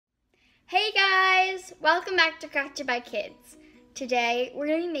Welcome back to Crafted by Kids. Today we're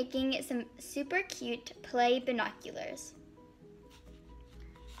going to be making some super cute play binoculars.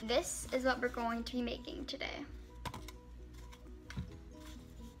 This is what we're going to be making today.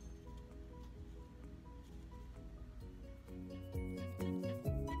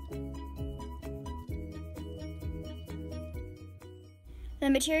 The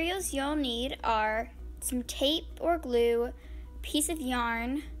materials you'll need are some tape or glue, a piece of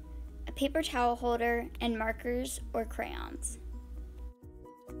yarn, a paper towel holder, and markers or crayons.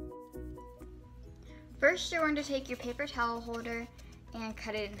 First, you're going to take your paper towel holder and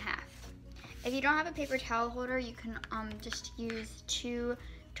cut it in half. If you don't have a paper towel holder, you can just use 2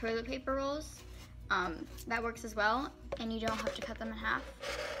 toilet paper rolls. That works as well, and you don't have to cut them in half.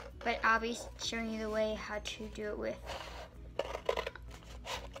 But I'll be showing you the way how to do it with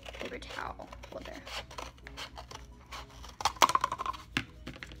paper towel holder.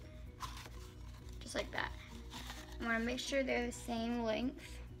 Just like that. I want to make sure they're the same length,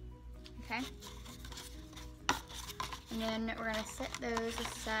 okay? And then we're gonna set those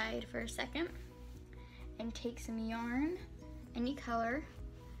aside for a second and take some yarn, any color.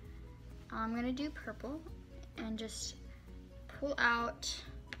 I'm gonna do purple and just pull out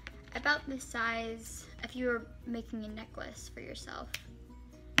about the size, if you were making a necklace for yourself,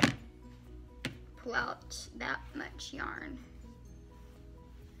 pull out that much yarn.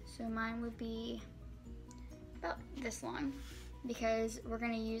 So mine would be about this long because we're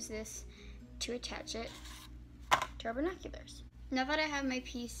gonna use this to attach it to our binoculars. Now that I have my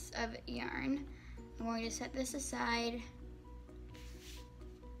piece of yarn, I'm going to set this aside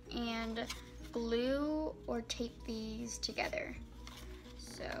and glue or tape these together.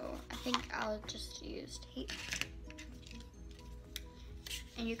 So I think I'll just use tape.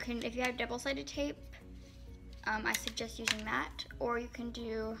 And you can, if you have double-sided tape, I suggest using that, or you can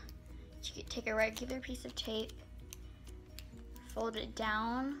take a regular piece of tape, fold it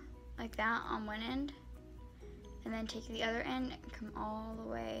down like that on one end, and then take the other end and come all the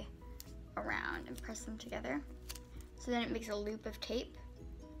way around and press them together. So then it makes a loop of tape,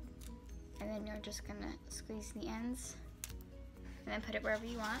 and then you're just gonna squeeze the ends and then put it wherever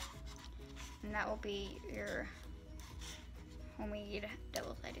you want, and that will be your homemade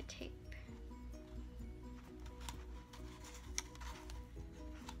double-sided tape.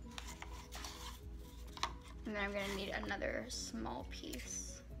 And then I'm gonna need another small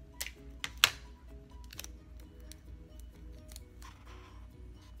piece.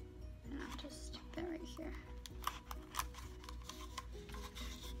 And I'll just stick that right here.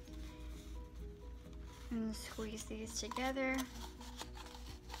 And squeeze these together.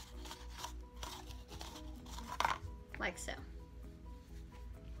 Like so.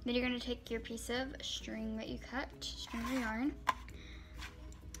 Then you're gonna take your piece of string that you cut, string of yarn,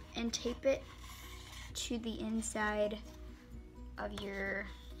 and tape it to the inside of your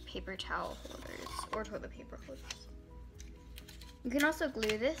paper towel holders or toilet paper holders. You can also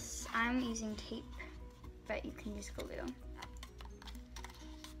glue this. I'm using tape, but you can use glue.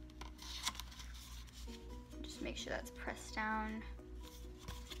 Just make sure that's pressed down,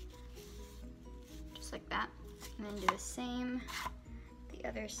 just like that. And then do the same the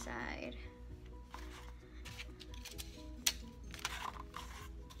other side.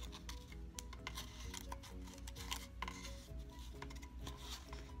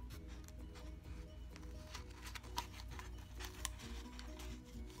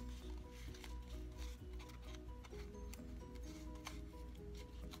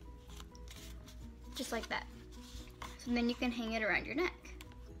 Just like that. So then you can hang it around your neck.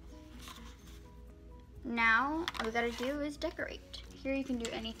 Now, all we gotta do is decorate. Here you can do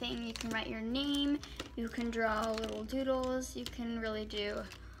anything. You can write your name, you can draw little doodles, you can really do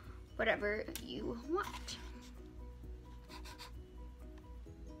whatever you want.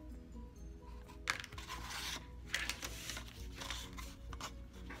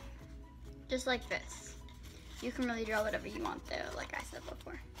 Just like this. You can really draw whatever you want though, like I said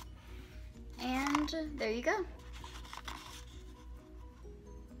before. And there you go.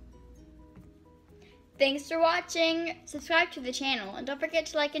 Thanks for watching. Subscribe to the channel and don't forget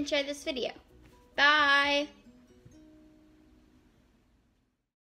to like and share this video. Bye.